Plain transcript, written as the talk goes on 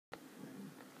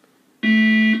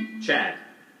Chad.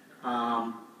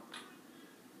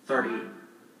 30.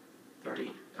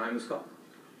 30. Time is called.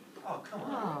 Oh, come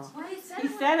on. Oh. He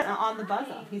said it on the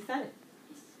buzzer. He said it.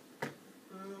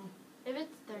 If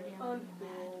it's 30, I'm going to be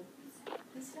mad.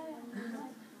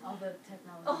 All the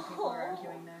technology people are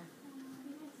arguing there.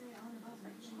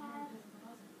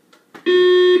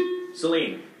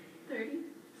 Celine. 30.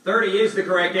 30 is the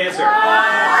correct answer. I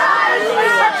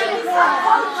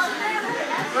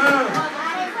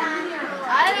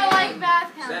don't like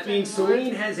math counts. So that means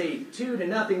Celine has a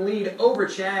 2-0 lead over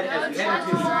Chad as we head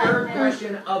into the third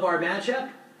question of our matchup.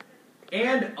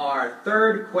 And our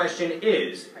third question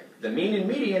is, the mean and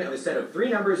median of a set of 3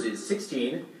 numbers is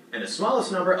 16, and the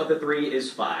smallest number of the 3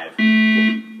 is 5.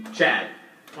 Chad.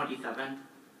 27.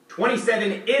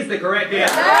 27 is the correct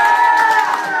answer.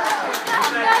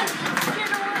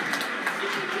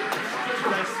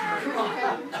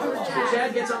 So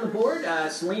Chad gets on the board.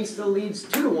 Celine still leads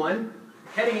 2-1.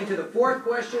 Heading into the fourth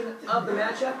question of the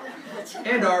matchup.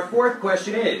 And our fourth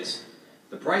question is,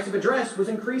 the price of a dress was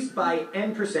increased by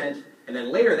N%, and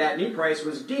then later that new price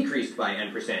was decreased by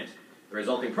N%. The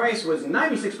resulting price was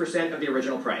 96% of the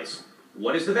original price.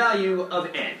 What is the value of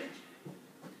N?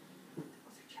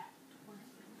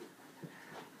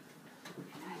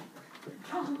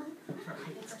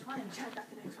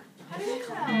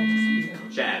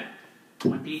 Chad.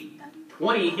 20.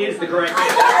 20 is the correct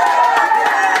answer.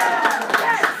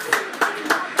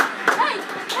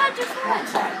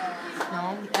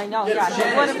 No, I know. Yeah.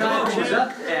 Chad's time is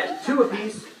up at 2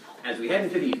 apiece as we head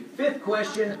into the fifth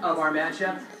question of our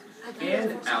matchup.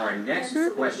 And our next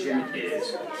question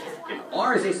is, if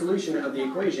R is a solution of the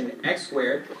equation x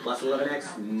squared plus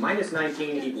 11x minus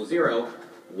 19 equals 0,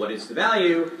 what is the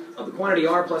value of the quantity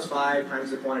R plus 5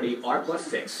 times the quantity R plus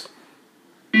 6?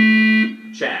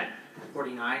 Chad.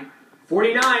 49.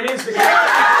 49 is the correct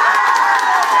answer.